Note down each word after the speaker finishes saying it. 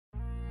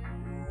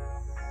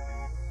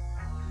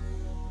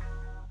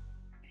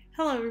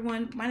Hello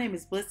everyone, my name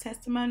is Bliss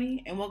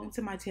Testimony and welcome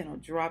to my channel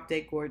Drop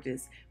Dead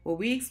Gorgeous, where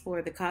we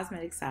explore the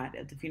cosmetic side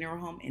of the funeral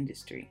home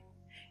industry.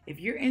 If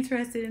you're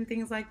interested in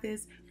things like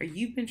this or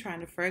you've been trying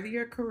to further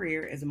your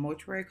career as a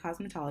mortuary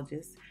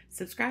cosmetologist,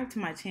 subscribe to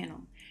my channel.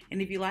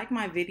 And if you like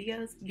my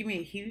videos, give me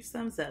a huge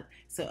thumbs up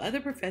so other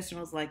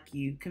professionals like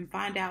you can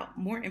find out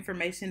more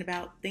information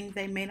about things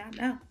they may not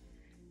know.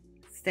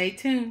 Stay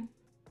tuned.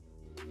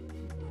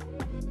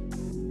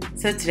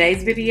 So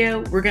today's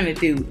video, we're going to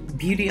do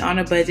Beauty on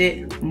a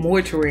Budget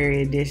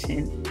Mortuary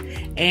Edition.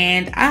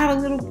 And I have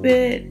a little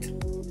bit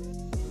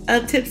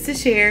of tips to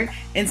share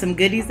and some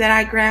goodies that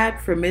I grabbed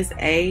from Miss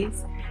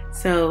A's.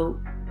 So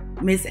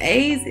Miss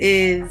A's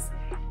is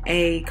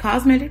a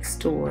cosmetic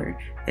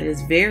store that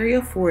is very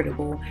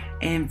affordable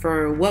and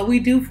for what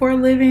we do for a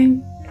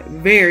living,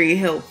 very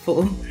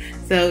helpful.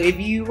 So if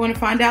you want to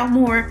find out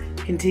more,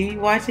 continue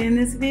watching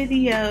this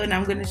video and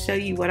I'm going to show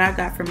you what I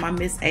got from my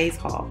Miss A's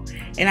haul.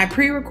 And I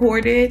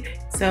pre-recorded,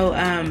 so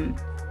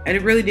I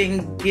really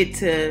didn't get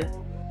to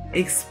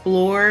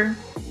explore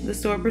the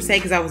store per se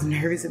because I was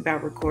nervous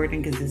about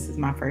recording because this is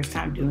my first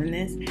time doing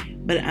this.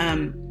 But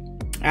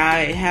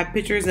I have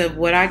pictures of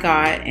what I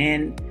got,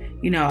 and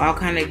I'll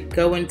kind of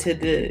go into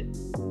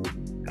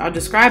I'll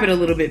describe it a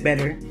little bit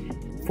better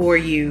for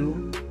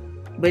you,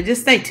 but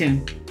just stay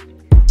tuned.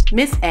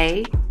 Miss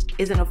A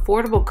is an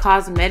affordable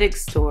cosmetic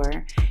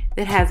store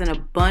that has an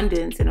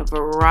abundance and a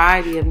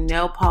variety of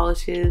nail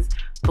polishes,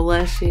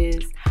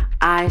 blushes,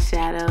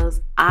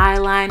 eyeshadows,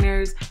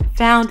 eyeliners,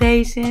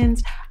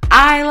 foundations,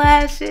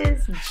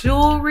 eyelashes,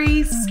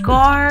 jewelry,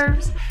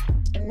 scarves,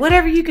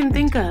 whatever you can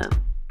think of,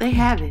 they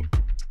have it.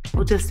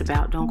 Well, just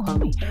about, don't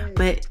quote me.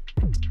 But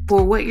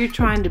for what you're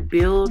trying to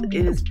build,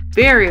 it is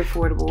very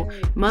affordable.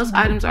 Most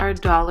items are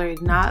 $1,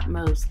 if not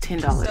most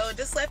 $10. So I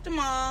just left the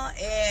mall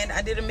and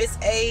I did a Miss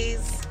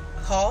A's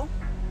haul.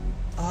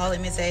 A haul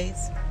at Miss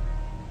A's.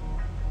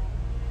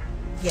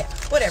 Yeah,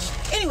 whatever.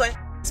 Anyway,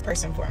 this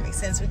person for me,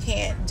 since we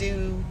can't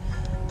do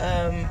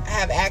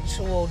have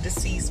actual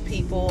deceased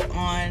people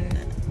on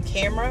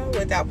camera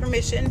without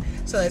permission,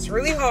 so it's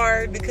really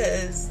hard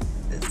because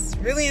it's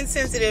really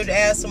insensitive to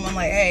ask someone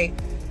like, hey,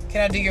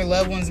 can I do your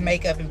loved one's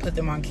makeup and put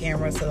them on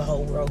camera so the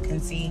whole world can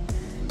see?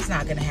 It's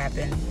not gonna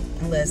happen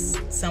unless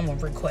someone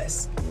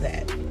requests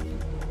that.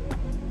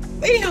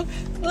 But anyhow,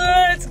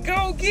 let's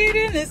go get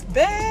in this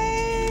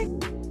bag.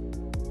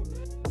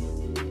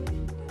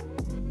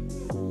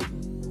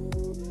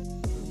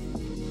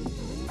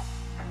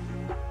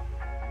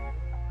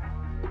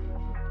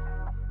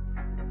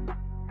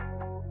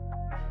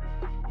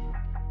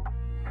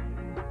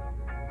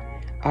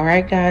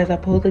 Alright guys, I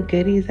pulled the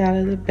goodies out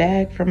of the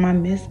bag from my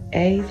Miss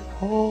A's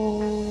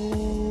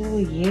haul.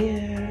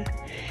 Yeah.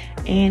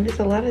 And it's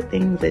a lot of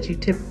things that you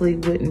typically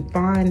wouldn't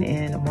find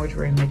in a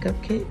mortuary makeup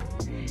kit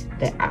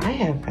that I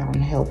have found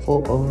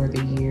helpful over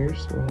the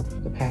years, or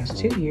the past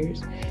 2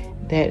 years,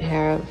 that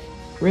have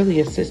really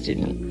assisted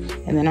me.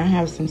 And then I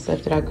have some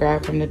stuff that I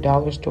grabbed from the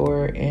dollar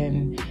store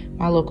and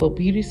my local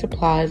beauty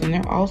supplies, and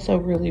they're also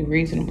really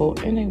reasonable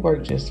and they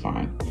work just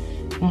fine.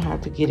 You don't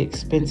have to get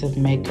expensive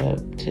makeup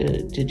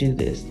to do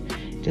this.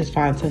 Just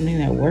find something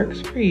that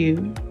works for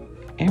you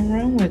and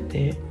run with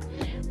it.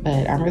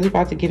 But I'm really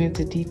about to get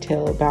into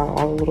detail about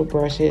all the little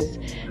brushes.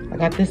 I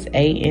got this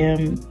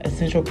AM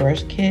Essential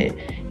Brush Kit,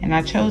 and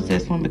I chose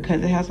this one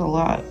because it has a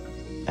lot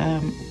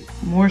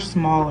more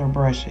smaller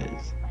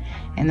brushes.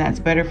 And that's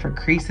better for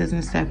creases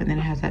and stuff. And then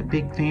it has that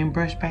big fan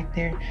brush back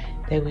there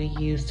that we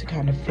use to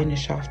kind of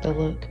finish off the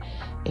look.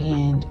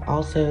 And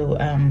also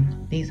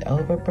these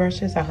Ova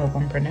brushes, I hope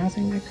I'm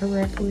pronouncing that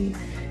correctly.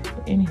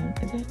 But anyhow,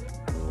 what is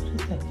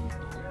that?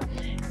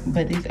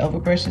 But these Ova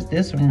brushes,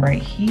 this one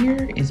right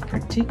here is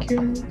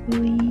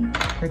particularly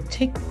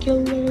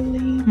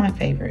my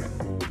favorite.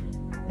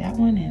 That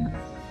one and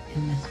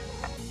this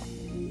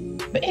one.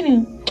 But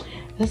anyway,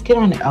 let's get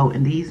on it. Oh,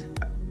 and these,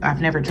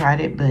 I've never tried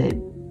it, but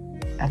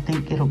I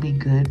think it'll be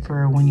good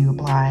for when you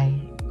apply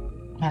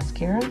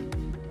mascara.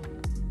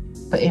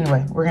 But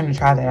anyway, we're gonna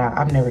try that out.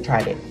 I've never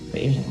tried it,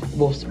 but anyway,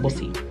 we'll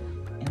see.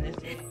 And this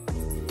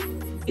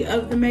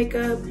of the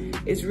makeup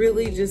is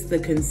really just the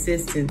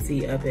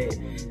consistency of it.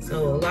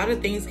 So a lot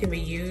of things can be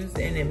used,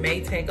 and it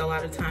may take a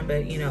lot of time,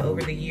 but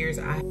over the years,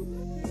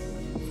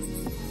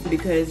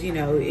 because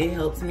it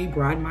helps me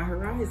broaden my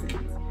horizons.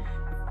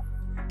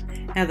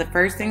 Now, the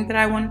first thing that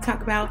I want to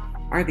talk about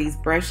are these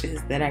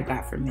brushes that I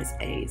got from Miss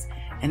A's.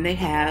 And they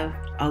have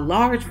a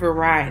large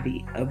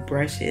variety of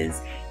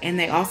brushes, and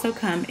they also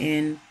come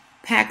in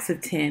packs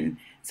of 10,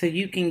 so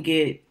you can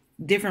get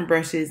different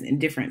brushes in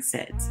different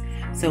sets.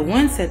 So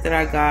one set that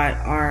I got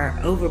are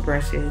Ova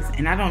brushes,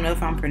 and I don't know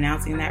if I'm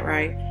pronouncing that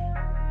right.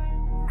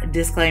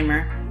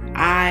 Disclaimer,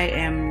 I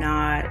am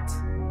not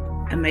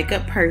a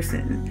makeup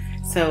person,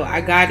 so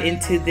I got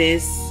into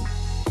this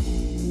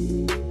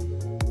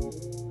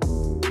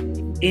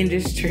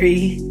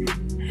industry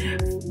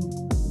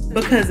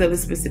because of a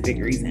specific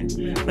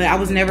reason. But I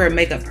was never a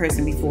makeup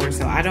person before,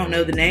 so I don't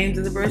know the names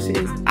of the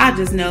brushes. I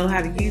just know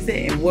how to use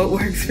it and what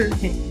works for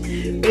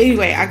me. But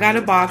anyway, I got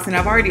a box and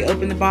I've already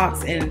opened the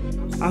box,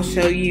 and I'll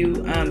show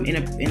you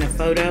in a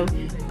photo,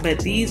 but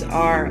these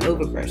are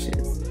over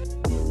brushes.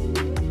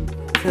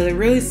 So they're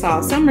really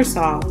soft. Some are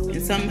soft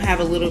and some have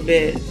a little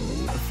bit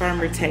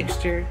firmer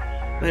texture,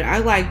 but I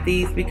like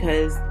these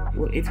because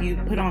if you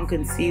put on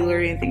concealer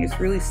or anything, it's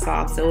really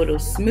soft, so it'll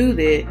smooth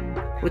it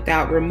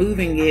without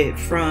removing it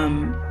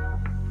from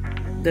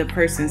the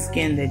person's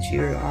skin that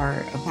you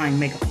are applying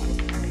makeup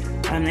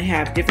on. They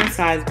have different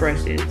size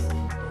brushes,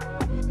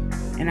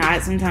 and I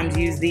sometimes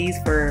use these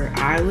for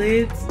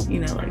eyelids, you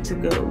know, like to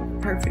go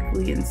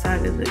perfectly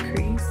inside of the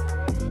crease,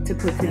 to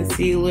put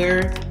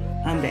concealer,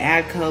 to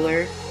add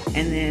color.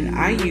 And then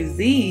I use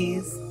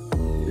these.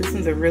 This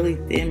one's a really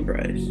thin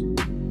brush,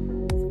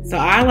 so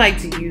I like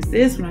to use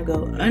this when I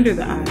go under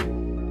the eye,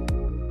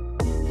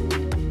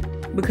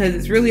 because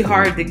it's really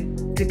hard to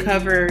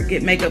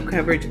get makeup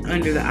coverage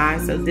under the eye,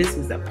 so this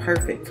is a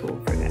perfect tool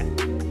for that.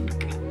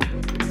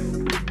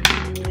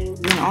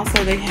 And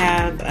also they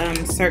have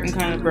certain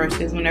kind of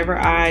brushes. Whenever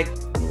I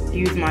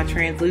use my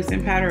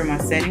translucent powder or my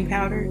setting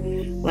powder,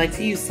 I like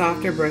to use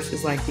softer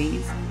brushes like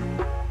these,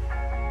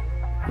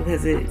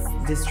 because it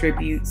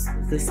distributes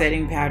the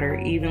setting powder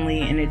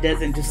evenly and it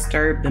doesn't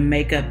disturb the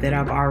makeup that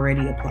I've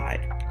already applied.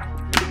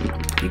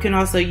 You can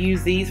also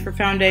use these for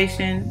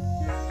foundation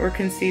or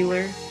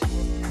concealer.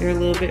 They're a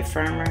little bit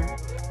firmer.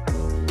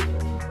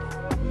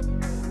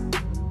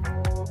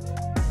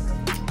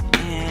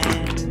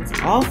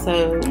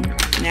 Also,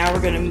 now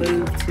we're going to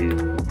move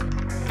to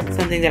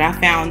something that I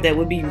found that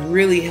would be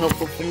really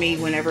helpful for me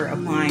whenever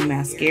applying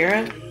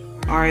mascara,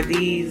 are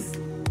these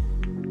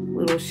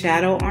little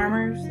shadow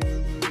armors.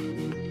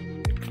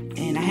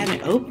 And I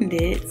haven't opened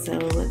it, so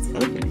let's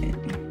open it.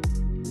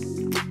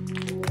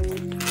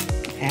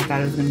 Okay, I thought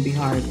it was going to be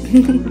hard.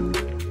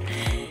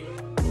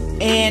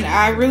 And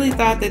I really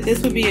thought that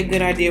this would be a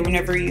good idea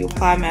whenever you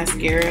apply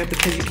mascara,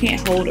 because you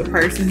can't hold a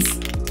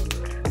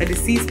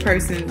deceased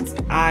person's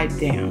eye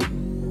down.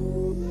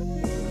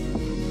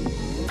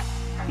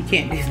 You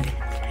can't do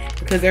that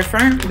because they're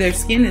firm, their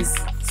skin is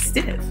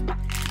stiff.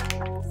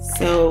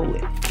 So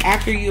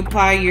after you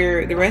apply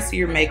the rest of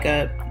your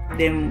makeup,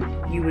 then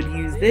you would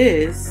use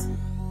this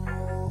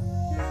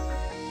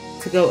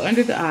to go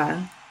under the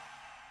eye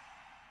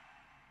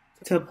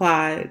to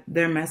apply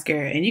their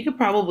mascara. And you could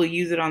probably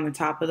use it on the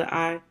top of the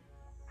eye.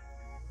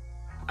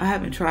 I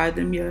haven't tried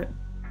them yet,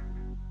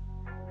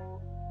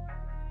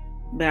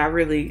 but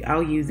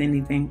I'll use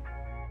anything.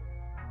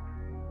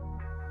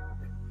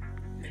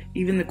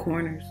 Even the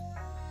corners.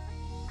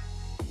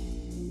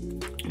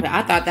 But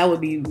I thought that would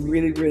be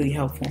really, really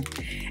helpful.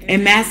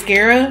 And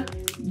mascara,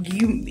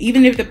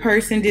 even if the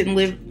person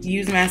didn't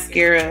use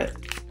mascara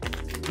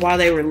while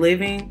they were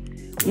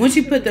living, once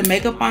you put the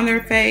makeup on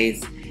their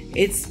face,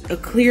 it's a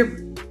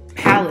clear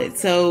palette,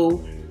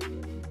 so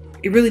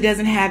it really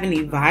doesn't have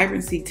any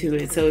vibrancy to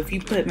it. So if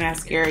you put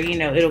mascara, you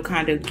know, it'll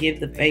kind of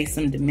give the face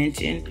some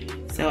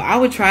dimension. So I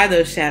would try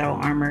those shadow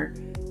armor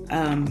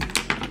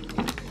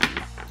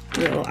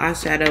little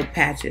eyeshadow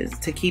patches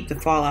to keep the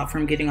fallout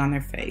from getting on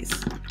their face.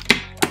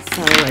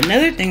 So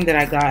another thing that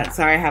I got,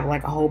 sorry I have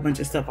like a whole bunch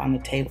of stuff on the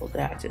table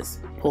that I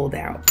just pulled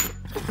out.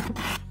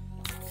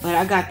 But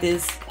I got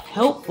this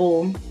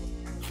helpful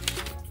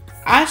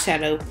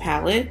eyeshadow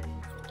palette.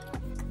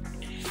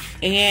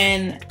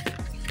 And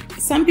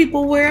some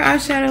people wear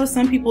eyeshadow,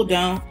 some people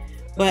don't.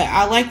 But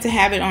I like to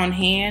have it on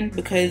hand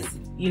because,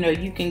 you know,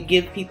 you can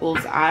give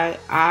people's I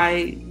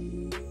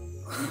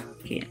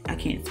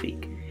can't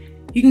speak.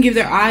 You can give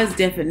their eyes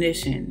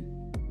definition.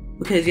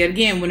 Because yet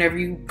again, whenever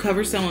you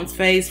cover someone's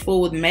face full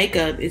with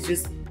makeup, it's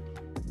just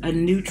a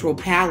neutral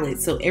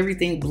palette. So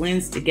everything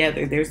blends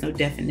together. There's no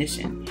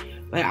definition.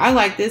 But I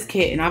like this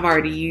kit and I've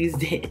already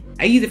used it.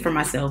 I use it for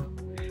myself.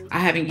 I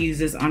haven't used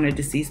this on a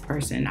deceased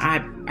person. I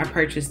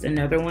purchased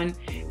another one,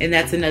 and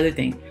that's another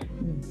thing.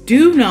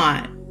 Do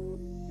not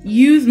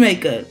use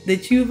makeup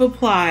that you've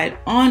applied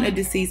on a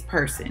deceased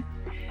person.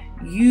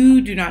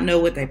 You do not know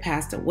what they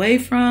passed away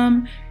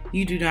from.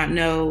 You do not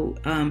know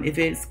if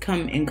it's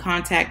come in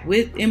contact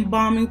with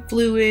embalming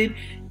fluid,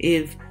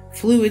 if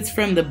fluids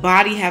from the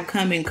body have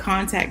come in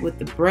contact with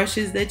the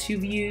brushes that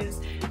you've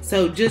used.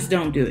 So just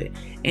don't do it.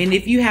 And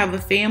if you have a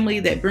family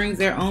that brings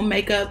their own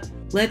makeup,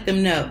 let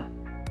them know.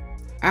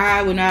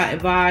 I would not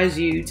advise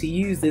you to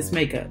use this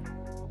makeup.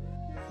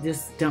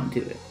 Just don't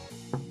do it.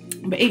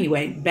 But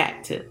anyway,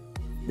 back to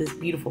this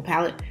beautiful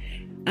palette.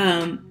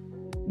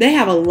 They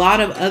have a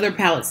lot of other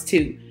palettes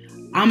too.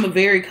 I'm a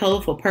very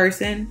colorful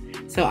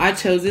person, so I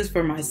chose this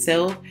for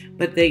myself,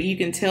 but you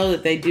can tell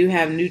that they do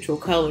have neutral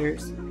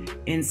colors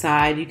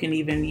inside. You can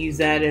even use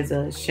that as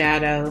a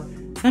shadow.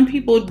 Some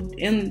people,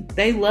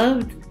 they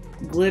loved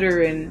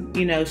glitter and,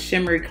 you know,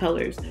 shimmery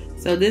colors.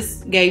 So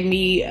this gave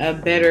me a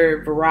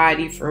better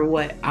variety for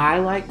what I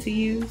like to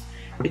use,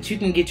 but you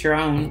can get your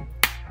own.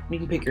 You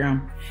can pick your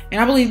own.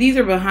 And I believe these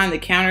are behind the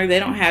counter. They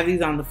don't have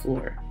these on the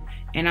floor.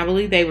 And I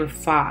believe they were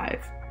 $5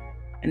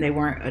 and they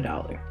weren't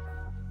 $1.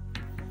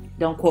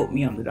 Don't quote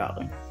me on the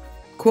dollar.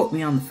 Quote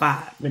me on the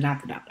 $5, but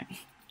not the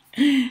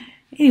dollar.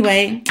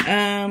 Anyway,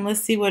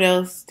 let's see what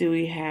else do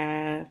we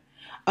have.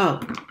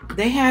 Oh,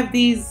 they have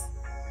these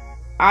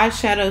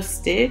eyeshadow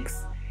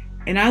sticks,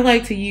 and I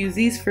like to use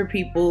these for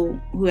people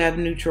who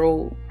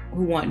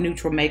want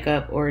neutral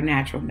makeup or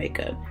natural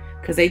makeup,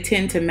 because they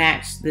tend to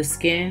match the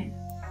skin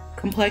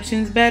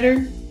complexions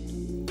better.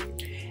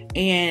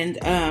 And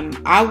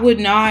I would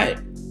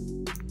not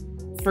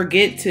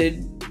forget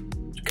to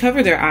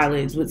cover their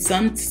eyelids with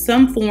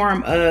some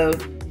form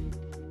of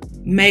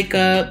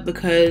makeup,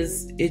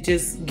 because it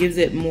just gives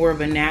it more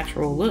of a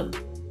natural look,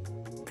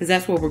 because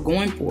that's what we're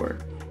going for.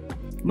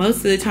 Most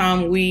of the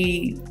time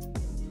we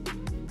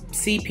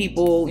see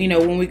people, you know,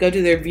 when we go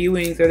to their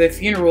viewings or their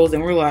funerals,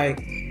 and we're like,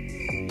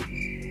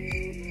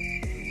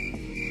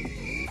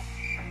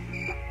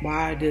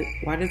 why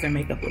does their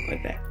makeup look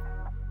like that?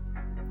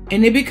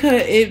 And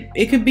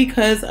it could be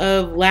because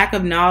of lack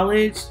of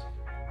knowledge,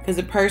 because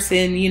the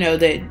person, you know,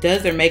 that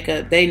does their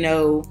makeup, they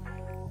know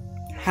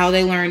how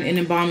they learned in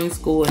embalming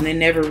school, and they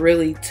never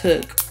really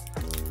took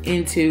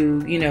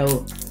into, you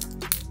know,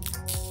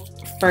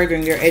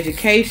 furthering their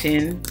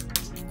education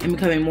and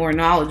becoming more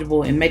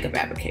knowledgeable in makeup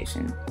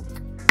application.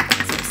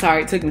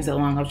 Sorry it took me so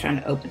long. I was trying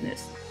to open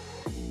this.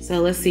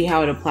 So let's see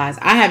how it applies.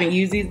 I haven't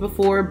used these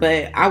before,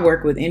 but I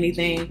work with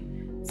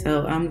anything.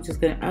 So I'm just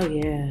gonna, oh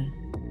yeah.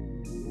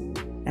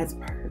 That's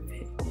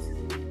perfect.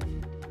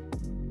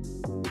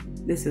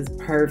 This is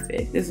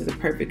perfect. This is a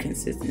perfect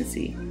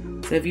consistency.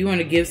 So if you want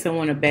to give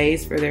someone a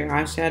base for their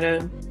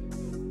eyeshadow,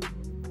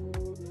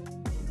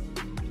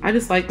 I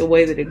just like the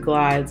way that it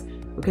glides,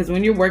 because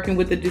when you're working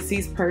with a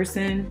deceased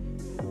person,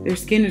 their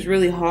skin is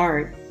really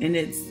hard and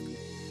it's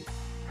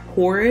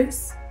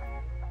porous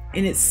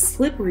and it's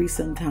slippery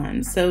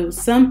sometimes. So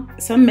some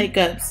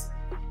makeups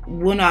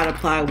will not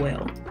apply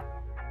well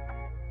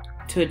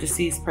to a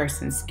deceased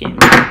person's skin.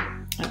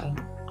 Uh-oh,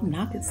 I'm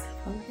knocking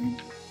stuff over.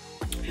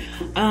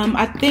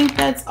 I think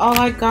that's all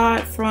I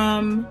got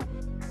from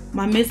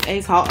my Miss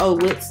A's haul. Oh,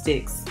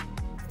 lipsticks.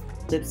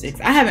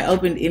 I haven't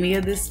opened any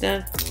of this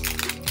stuff.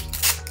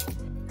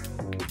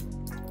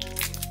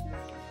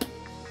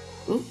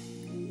 Ooh.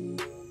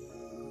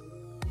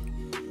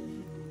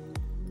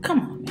 Come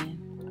on, man.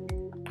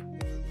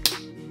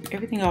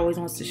 Everything always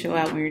wants to show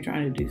out when you're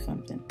trying to do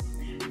something.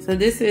 So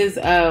this is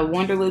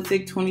Wonder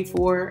Lipstick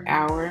 24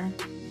 Hour.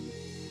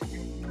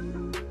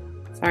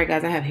 Sorry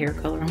guys, I have hair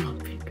color on my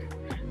finger.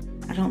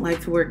 I don't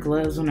like to wear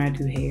gloves when I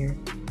do hair.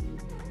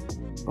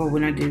 Or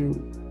when I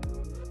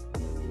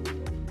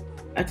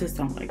just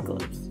don't like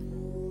gloves.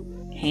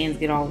 Hands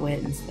get all wet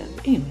and stuff.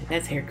 Anyway,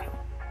 that's hair color.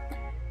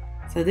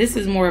 So this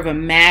is more of a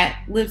matte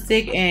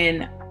lipstick,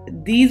 and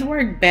these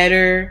work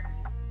better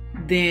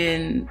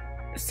than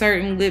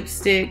certain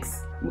lipsticks,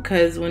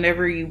 because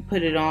whenever you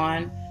put it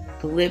on,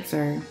 the lips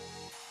are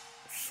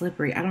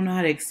slippery. I don't know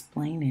how to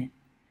explain it.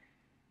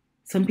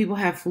 Some people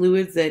have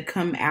fluids that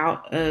come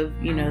out of,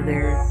 you know,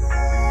 their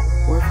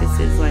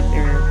orifices, like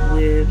their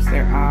lips,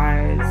 their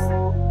eyes.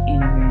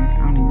 Anyway, I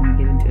don't even want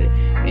to get into it.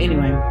 But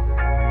anyway,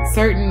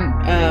 certain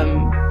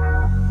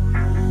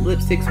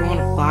lipsticks won't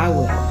apply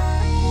well.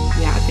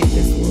 Yeah, I think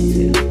this will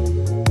too.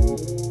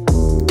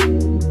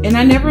 And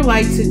I never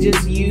like to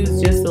just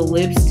use just a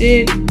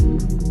lipstick,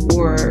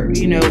 or,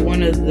 you know,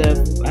 one of the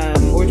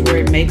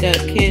Mortuary makeup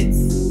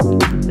kits.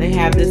 They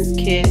have this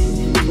kit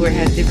where it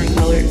has different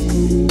colors.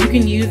 You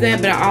can use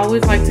that, but I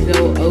always like to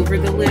go over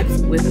the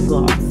lips with a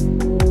gloss,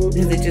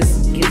 because it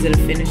just gives it a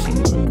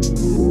finishing look.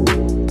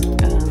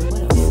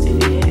 What else do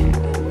we have?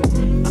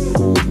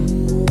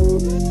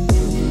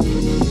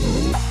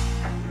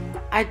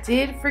 I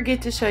did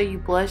forget to show you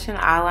blush and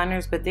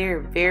eyeliners, but they are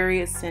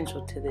very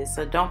essential to this,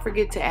 so don't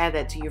forget to add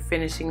that to your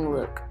finishing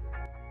look.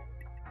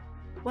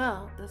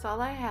 Well, that's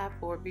all I have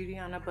for Beauty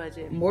on a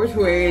Budget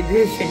Mortuary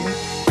Edition.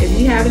 If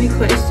you have any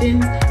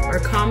questions or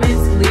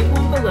comments, leave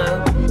one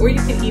below, or you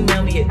can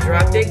email me at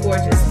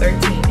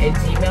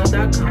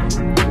dropdeadgorgeous13@gmail.com.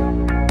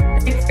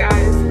 Thanks,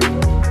 guys.